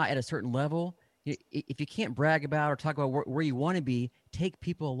that you're not at a certain level. If you can't brag about or talk about where you want to be, take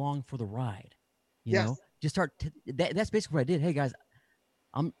people along for the ride. You know, just start. That's basically what I did. Hey guys,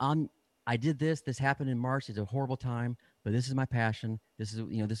 I did this. This happened in March. It's a horrible time, but this is my passion. This is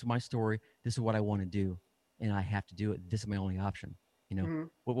this is my story. This is what I want to do, and I have to do it. This is my only option.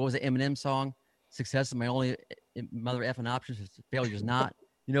 What was the Eminem song? Success is my only mother effing option. Failure's not.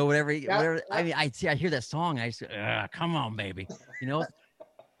 Whatever. I mean, I hear that song. I just, come on, baby.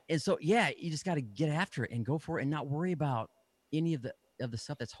 And so, you just got to get after it and go for it, and not worry about any of the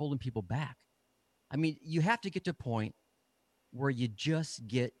stuff that's holding people back. I mean, you have to get to a point where you just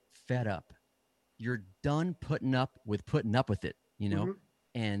get fed up. You're done putting up with it,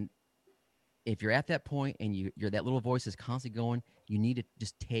 And if you're at that point and you're that little voice is constantly going, you need to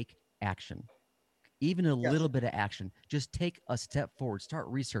just take action. Even a little bit of action. Just take a step forward. Start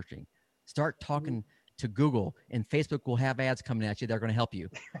researching. Start talking to Google, and Facebook will have ads coming at you. They're going to help you.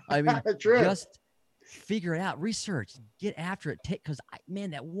 I mean, just figure it out. Research. Get after it. Because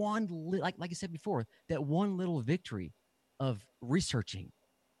that one, like I said before, that one little victory of researching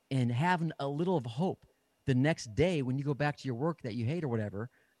and having a little of hope the next day when you go back to your work that you hate or whatever,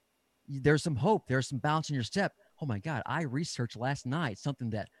 there's some hope. There's some bounce in your step. Oh my God, I researched last night something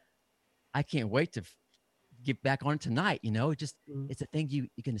that I can't wait to get back on tonight. It's a thing you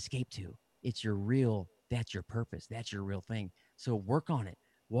can escape to. It's that's your purpose. That's your real thing. So work on it,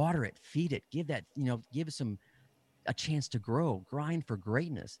 water it, feed it, give that, give it a chance to grow, grind for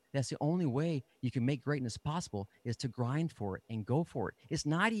greatness. That's the only way you can make greatness possible, is to grind for it and go for it. It's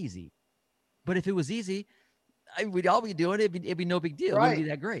not easy, but if it was easy, we'd all be doing it. It'd be no big deal. Right. It wouldn't be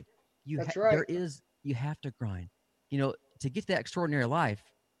that great. You have to grind, to get to that extraordinary life.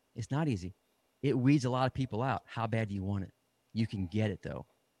 It's not easy. It weeds a lot of people out. How bad do you want it? You can get it though.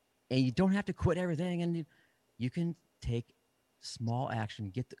 And you don't have to quit everything, and you can take small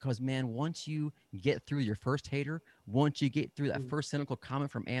action. Because once you get through your first hater, once you get through that first cynical comment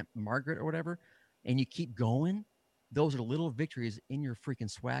from Aunt Margaret or whatever, and you keep going, those are little victories in your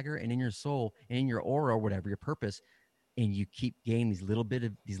freaking swagger and in your soul and in your aura or whatever, your purpose. And you keep gaining these little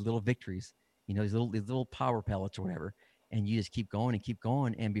victories, these little power pellets or whatever. and you just keep going and keep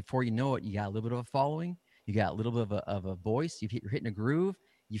going. And before you know it, you got a little bit of a following. You got a little bit of a voice. You're hitting a groove.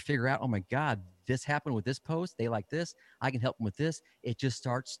 You figure out, oh my God, this happened with this post. They like this. I can help them with this. It just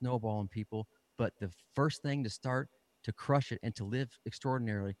starts snowballing, people. But the first thing to start to crush it and to live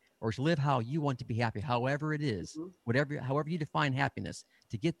extraordinarily, or to live how you want to be happy, however it is, however you define happiness,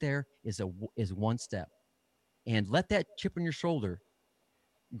 to get there is one step. And let that chip on your shoulder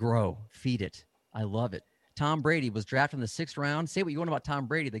grow. Feed it. I love it. Tom Brady was drafted in the 6th round. Say what you want about Tom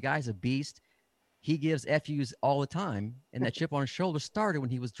Brady. The guy's a beast. He gives FUs all the time. And that chip on his shoulder started when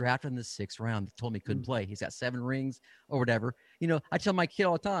he was drafted in the 6th round. They told me he couldn't play. He's got 7 rings or whatever. You know, I tell my kid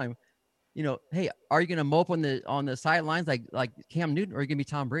all the time, you know, hey, are you going to mope on the sidelines like Cam Newton, or are you going to be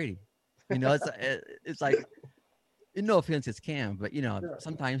Tom Brady? You know, it's like, no offense, it's Cam, but, you know,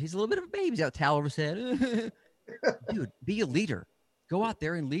 sometimes he's a little bit of a baby. He's got a towel over his head. Dude, be a leader. Go out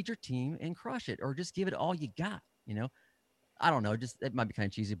there and lead your team and crush it, or just give it all you got, you know? I don't know. Just, it might be kind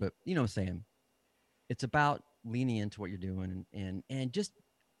of cheesy, but you know what I'm saying? It's about leaning into what you're doing, and just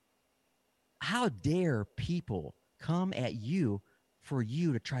how dare people come at you for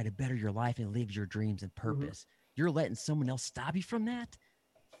you to try to better your life and live your dreams and purpose. You're letting someone else stop you from that?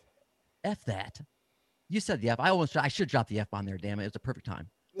 F that. You said the F. I should drop the F on there, damn it. It was a perfect time.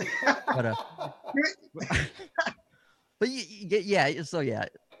 But yeah, so yeah,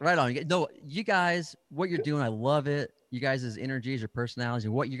 right on. No, you guys, what you're doing, I love it. You guys' energies, your personalities,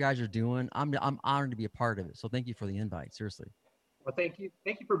 and what you guys are doing, I'm honored to be a part of it. So thank you for the invite, seriously. Well, thank you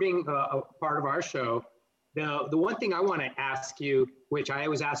for being a part of our show. The one thing I want to ask you, which I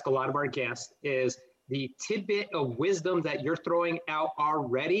always ask a lot of our guests, is the tidbit of wisdom that you're throwing out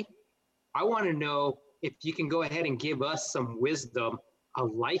already. I want to know if you can go ahead and give us some wisdom, a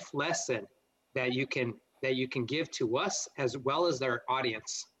life lesson that you can give to us as well as their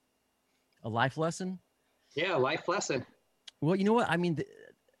audience. A life lesson? Yeah, a life lesson. Well, you know what? I mean,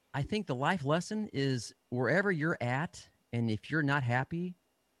 I think the life lesson is wherever you're at, and if you're not happy,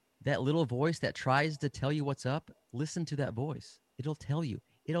 that little voice that tries to tell you what's up, listen to that voice. It'll tell you.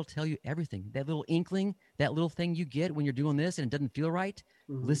 It'll tell you everything. That little inkling, that little thing you get when you're doing this and it doesn't feel right,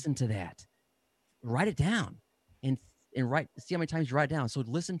 listen to that. Write it down and see how many times you write it down. So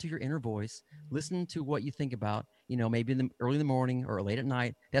listen to your inner voice. Listen to what you think about, you know, maybe early in the morning or late at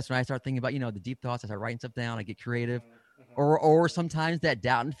night. That's when I start thinking about, you know, the deep thoughts. I start writing stuff down. I get creative. Or sometimes that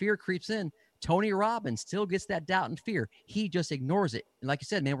doubt and fear creeps in. Tony Robbins still gets that doubt and fear. He just ignores it. And like you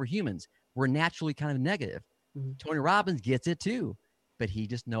said, man, we're humans. We're naturally kind of negative. Tony Robbins gets it too, but he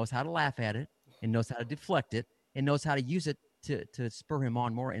just knows how to laugh at it and knows how to deflect it and knows how to use it to spur him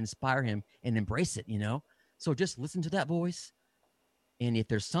on more and inspire him and embrace it, you know? So just listen to that voice. And if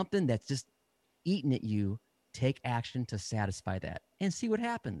there's something that's just eating at you, take action to satisfy that and see what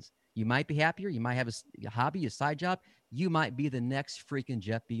happens. You might be happier. You might have a hobby, a side job. You might be the next freaking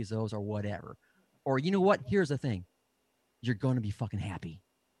Jeff Bezos or whatever. Or you know what? Here's the thing. You're going to be fucking happy.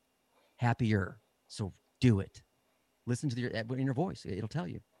 Happier. So do it. Listen to your inner voice. It'll tell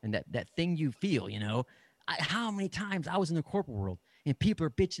you. And that thing you feel, you know. How many times I was in the corporate world and people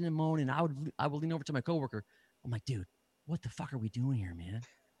are bitching and moaning. I would lean over to my coworker. I'm like, dude, what the fuck are we doing here, man?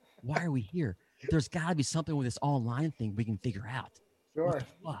 Why are we here? There's got to be something with this online thing we can figure out. Sure. What the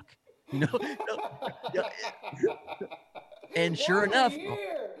fuck? You know? And sure enough,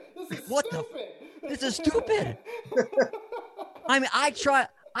 this is stupid. I mean, I try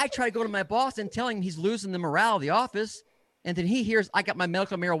to go to my boss and tell him he's losing the morale of the office. And then he hears I got my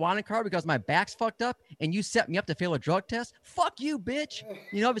medical marijuana card because my back's fucked up and you set me up to fail a drug test. Fuck you, bitch.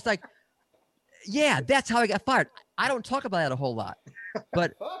 You know, it's like, yeah, that's how I got fired. I don't talk about that a whole lot,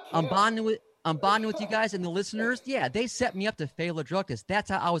 but I'm bonding with you guys and the listeners. Yeah, they set me up to fail a drug test.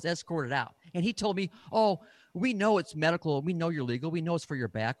 That's how I was escorted out. And he told me, oh, we know it's medical. We know you're legal. We know it's for your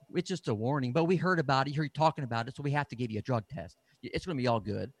back. It's just a warning, but we heard about it. You heard you talking about it. So we have to give you a drug test. It's going to be all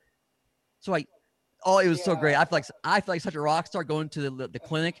good. So it was so great. I feel like such a rock star going to the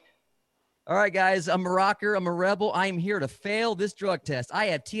clinic. All right, guys, I'm a rocker. I'm a rebel. I am here to fail this drug test. I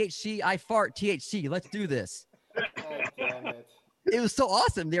have THC. I fart THC. Let's do this. Oh, damn it. It was so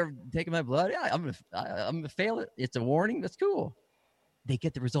awesome. They were taking my blood. Yeah, I'm gonna fail it. It's a warning. That's cool. They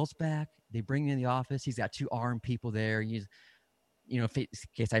get the results back. They bring me in the office. He's got 2 armed people there. You know, in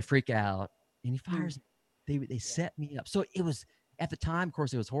case I freak out, and he fires. They set me up. So it was at the time. Of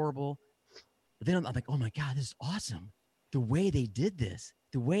course, it was horrible. But then I'm like, oh my God, this is awesome. The way they did this,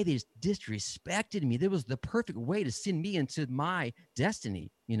 the way they disrespected me, that was the perfect way to send me into my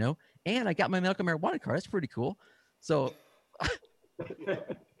destiny, you know? And I got my medical marijuana card. That's pretty cool. So,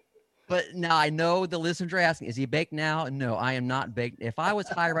 but now I know the listeners are asking, is he baked now? No, I am not baked. If I was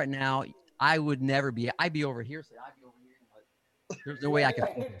high right now, I would never be. I'd be over here. So I'd be over here. There's no way I could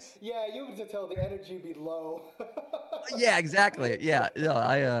focus. Yeah, you could tell the energy would be low. Yeah, exactly. Yeah, no,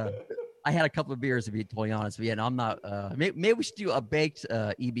 I had a couple of beers to be totally honest with you, and I'm not. Maybe we should do a baked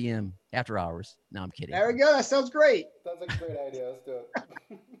EBM after hours. No, I'm kidding. There we go. That sounds great. Sounds like a great idea. Let's do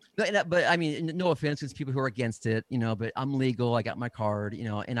it. But I mean, no offense to people who are against it, but I'm legal. I got my card,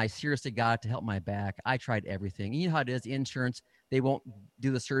 and I seriously got it to help my back. I tried everything. You know how it is. Insurance, they won't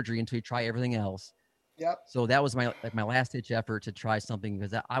do the surgery until you try everything else. Yep. So that was my last ditch effort to try something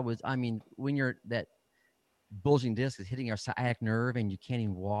because when you're that bulging disc is hitting your sciatic nerve and you can't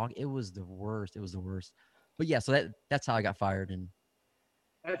even walk, it was the worst. But yeah, so that's how I got fired. And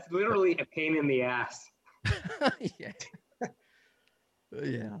that's literally a pain in the ass. Yeah.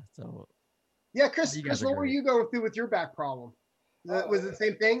 Yeah. So. Yeah, Chris, what were you going through with your back problem? Was it the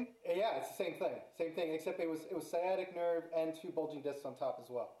same thing? Yeah, it's the same thing, except it was sciatic nerve and 2 bulging discs on top as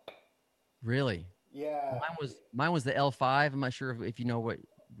well. Really? Yeah. Mine was the L5. I'm not sure if you know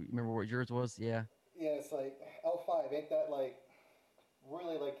remember what yours was. Yeah. Yeah, it's like L5. Ain't that like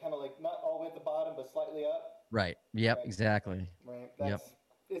really like kind of like not all the way at the bottom, but slightly up? Right. Yep. Right. Exactly. Right. Yep.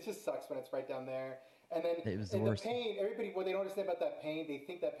 It just sucks when it's right down there. And then it was the worst. pain, everybody, what they don't understand about that pain, they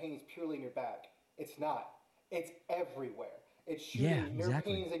think that pain is purely in your back. It's not. It's everywhere. It's shooting nerve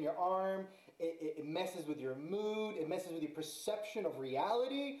pains in your arm. It messes with your mood. It messes with your perception of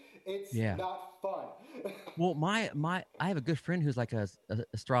reality. It's not fun. Well, I have a good friend who's like a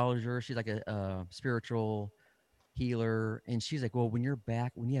astrologer. She's like a spiritual healer, and she's like, well, when you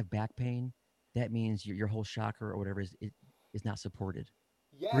have back pain, that means your whole chakra or whatever is not supported.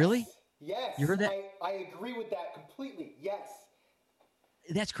 Yes. Really? Yes. You heard that? I agree with that completely. Yes.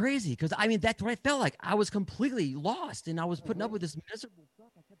 That's crazy because that's what I felt like. I was completely lost, and I was putting up with this miserable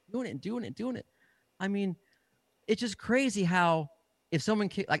stuff. I kept doing it. I mean, it's just crazy how if someone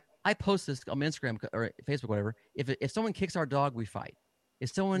I post this on Instagram or Facebook, whatever. If someone kicks our dog, we fight.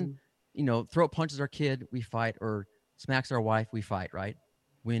 If someone throat punches our kid, we fight, or smacks our wife, we fight. Right?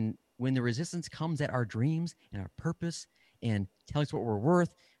 When the resistance comes at our dreams and our purpose and telling us what we're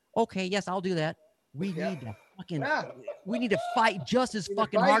worth, okay, yes, I'll do that. We need to we need to fight just as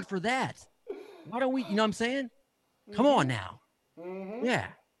fucking hard for that. Why don't we, you know what I'm saying? Come on now. Mm-hmm. Yeah.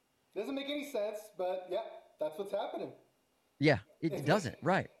 Doesn't make any sense, but yeah, that's what's happening. Yeah, it doesn't.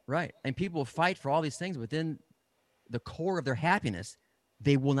 Right. And people fight for all these things within the core of their happiness.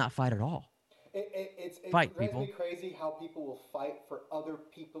 They will not fight at all. It fight, drives people. me crazy how people will fight for other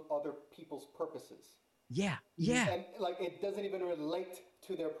people's purposes. Yeah. And like it doesn't even relate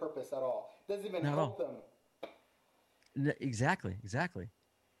to their purpose at all. It doesn't even help them. Exactly.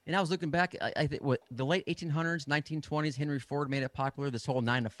 And I was looking back, I think the late 1800s, 1920s, Henry Ford made it popular. This whole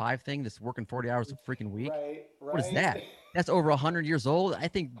 9 to 5 thing, this working 40 hours a freaking week. Right. What is that? That's over 100 years old. I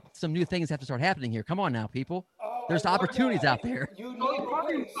think some new things have to start happening here. Come on now, people. There's opportunities out there.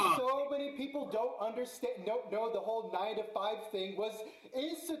 So many people don't understand. No, the whole 9 to 5 thing was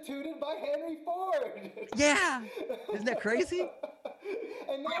instituted by Henry Ford. Yeah. Isn't that crazy?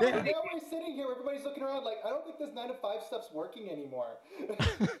 And now we're sitting here, everybody's looking around like, I don't think this 9 to 5 stuff's working anymore.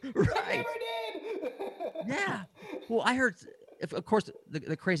 Right. It never did. Yeah. Well, I heard, of course,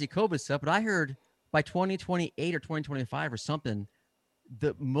 the crazy COVID stuff, but I heard by 2028 or 2025 or something,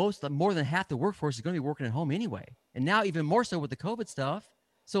 more than half the workforce is going to be working at home anyway. And now even more so with the COVID stuff.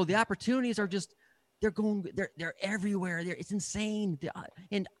 So the opportunities are just, they're everywhere. It's insane.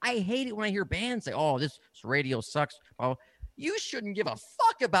 And I hate it when I hear bands say, oh, this radio sucks. Oh, you shouldn't give a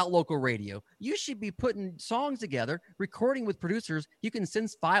fuck about local radio. You should be putting songs together, recording with producers. You can send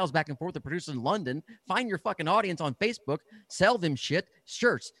files back and forth to producers in London, find your fucking audience on Facebook, sell them shit,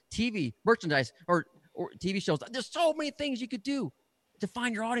 shirts, TV, merchandise, or TV shows. There's so many things you could do to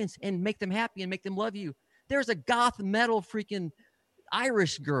find your audience and make them happy and make them love you. There's a goth metal freaking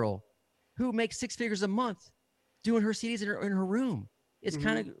Irish girl who makes 6 figures a month doing her CDs in her room. It's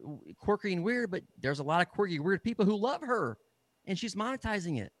kind of quirky and weird, but there's a lot of quirky, weird people who love her, and she's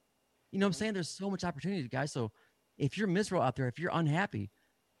monetizing it. You know what I'm saying? There's so much opportunity, guys. So if you're miserable out there, if you're unhappy,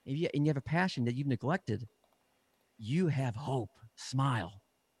 and you have a passion that you've neglected, you have hope. Smile,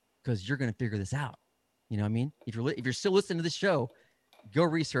 because you're going to figure this out. You know what I mean? If you're still listening to this show, go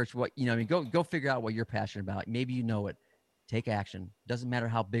research what, you know what I mean? Go figure out what you're passionate about. Maybe you know it. Take action. Doesn't matter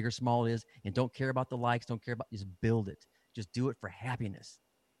how big or small it is, and don't care about the likes. Don't care about, just build it. Just do it for happiness.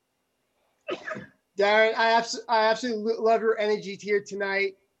 Darryn, I absolutely love your energy here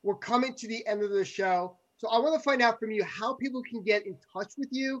tonight. We're coming to the end of the show. So I want to find out from you how people can get in touch with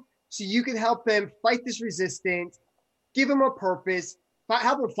you so you can help them fight this resistance, give them a purpose,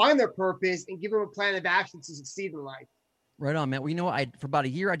 help them find their purpose, and give them a plan of action to succeed in life. Right on, man. Well, you know what? For about a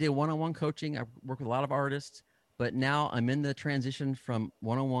year, I did one-on-one coaching. I worked with a lot of artists. but now I'm in the transition from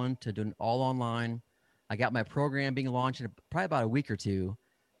one-on-one to doing all online. I got my program being launched in probably about a week or two.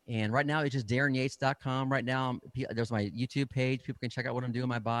 And right now it's just DarrynYates.com. Right now there's my YouTube page. People can check out what I'm doing in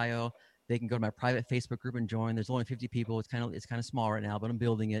my bio. They can go to my private Facebook group and join. There's only 50 people. It's kind of small right now, but I'm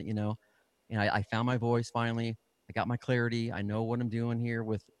building it, and I found my voice finally. I got my clarity. I know what I'm doing here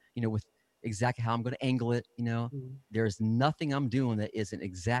with exactly how I'm going to angle it. There's nothing I'm doing that isn't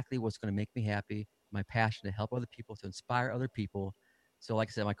exactly what's going to make me happy. My passion to help other people, to inspire other people. So like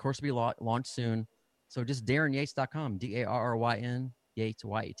I said, my course will be launched soon. So just DarrynYates.com, DARRYN, Yates,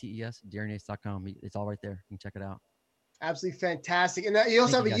 YATES, DarrynYates.com. It's all right there. You can check it out. Absolutely fantastic. And you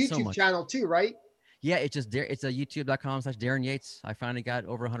also have a YouTube channel too, right? Yeah, it's a youtube.com/Darryn Yates. I finally got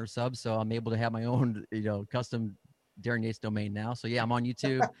over 100 subs, so I'm able to have my own, custom Darryn Yates domain now. So yeah, I'm on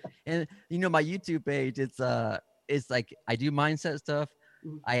YouTube. And my YouTube page, it's like I do mindset stuff.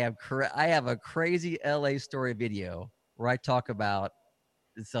 I have a crazy LA story video where I talk about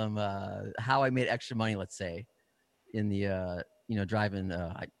some how I made extra money, let's say, in the driving.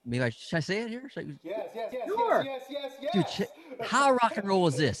 Should I say it here? Yes. Sure. Yes. Dude, how rock and roll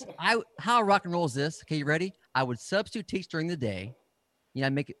is this? How rock and roll is this? Okay, you ready? I would substitute teach during the day.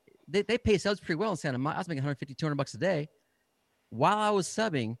 They pay subs pretty well in Santa Monica. I was making $150, $200 a day. While I was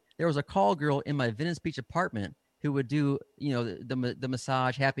subbing, there was a call girl in my Venice Beach apartment who would do, the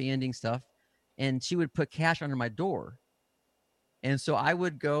massage, happy ending stuff, and she would put cash under my door. And so I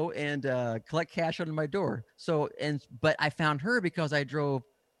would go and collect cash under my door. But I found her because I drove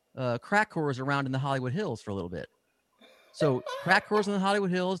crack whores around in the Hollywood Hills for a little bit. So crack whores in the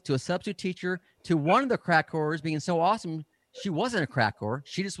Hollywood Hills, to a substitute teacher, to one of the crack whores being so awesome. She wasn't a crack whore.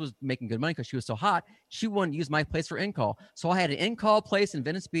 She just was making good money because she was so hot. She wouldn't use my place for in-call. So I had an in-call place in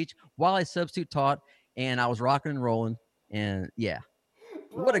Venice Beach while I substitute taught, and I was rocking and rolling. And yeah,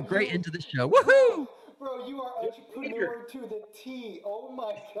 bro, what a great end to the show. Woohoo! Bro, you are entrepreneur to the T. Oh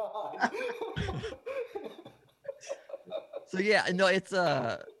my God. So yeah, no, it's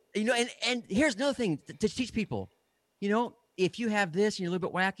and here's another thing to teach people. If you have this and you're a little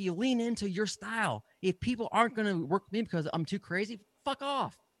bit wacky, you lean into your style. If people aren't going to work with me because I'm too crazy, fuck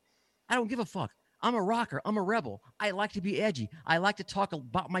off. I don't give a fuck. I'm a rocker. I'm a rebel. I like to be edgy. I like to talk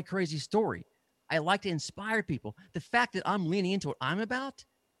about my crazy story. I like to inspire people. The fact that I'm leaning into what I'm about,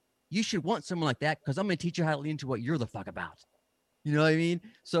 you should want someone like that, because I'm going to teach you how to lean into what you're the fuck about. You know what I mean?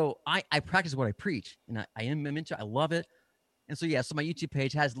 So I practice what I preach, and I am into it. I love it. And so, yeah, so my YouTube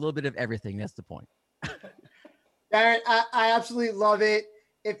page has a little bit of everything. That's the point. Darryn, I absolutely love it.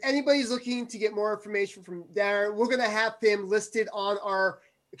 If anybody's looking to get more information from Darryn, we're going to have him listed on our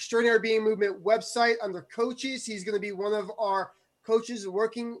Extraordinary Being Movement website under coaches. He's going to be one of our coaches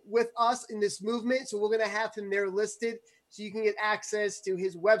working with us in this movement. So we're going to have him there listed so you can get access to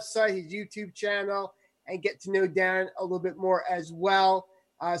his website, his YouTube channel, and get to know Darryn a little bit more as well.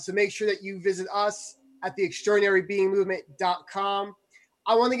 So make sure that you visit us at theextraordinarybeingmovement.com.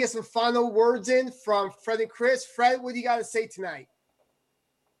 I want to get some final words in from Fred and Chris. Fred, what do you got to say tonight?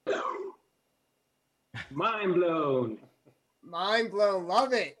 Mind blown. Mind blown.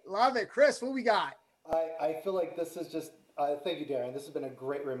 Love it. Love it. Chris, what we got? I feel like this is just, thank you, Darryn. This has been a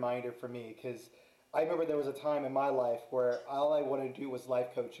great reminder for me, because I remember there was a time in my life where all I wanted to do was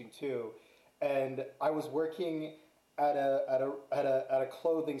life coaching too. And I was working at a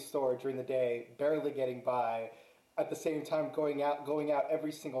clothing store during the day, barely getting by, at the same time going out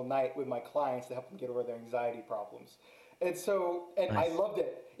every single night with my clients to help them get over their anxiety problems. And so, nice. I loved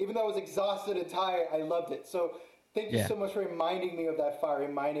it. Even though I was exhausted and tired, I loved it. So thank you so much for reminding me of that fire,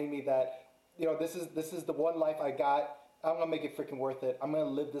 reminding me that, this is the one life I got. I'm going to make it freaking worth it. I'm going to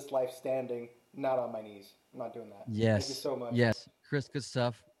live this life standing, not on my knees. I'm not doing that. Yes. Thank you so much. Yes. Chris, good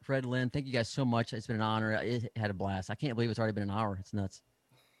stuff. Fred, Lynn, thank you guys so much. It's been an honor. It had a blast. I can't believe it's already been an hour. It's nuts.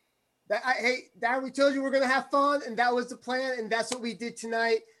 Hey, Darryn, we told you we're going to have fun, and that was the plan, and that's what we did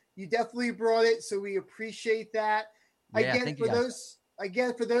tonight. You definitely brought it, so we appreciate that. Yeah,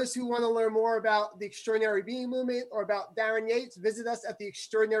 Again, for those who want to learn more about the Extraordinary Being Movement or about Darryn Yates, visit us at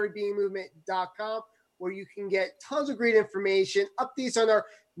theextraordinarybeingmovement.com, where you can get tons of great information, updates on our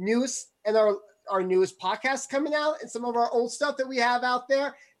newest and our newest podcasts coming out, and some of our old stuff that we have out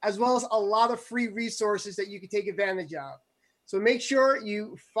there, as well as a lot of free resources that you can take advantage of. So make sure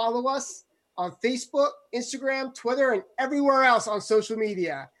you follow us on Facebook, Instagram, Twitter, and everywhere else on social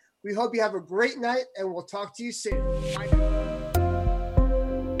media. We hope you have a great night, and we'll talk to you soon. Bye.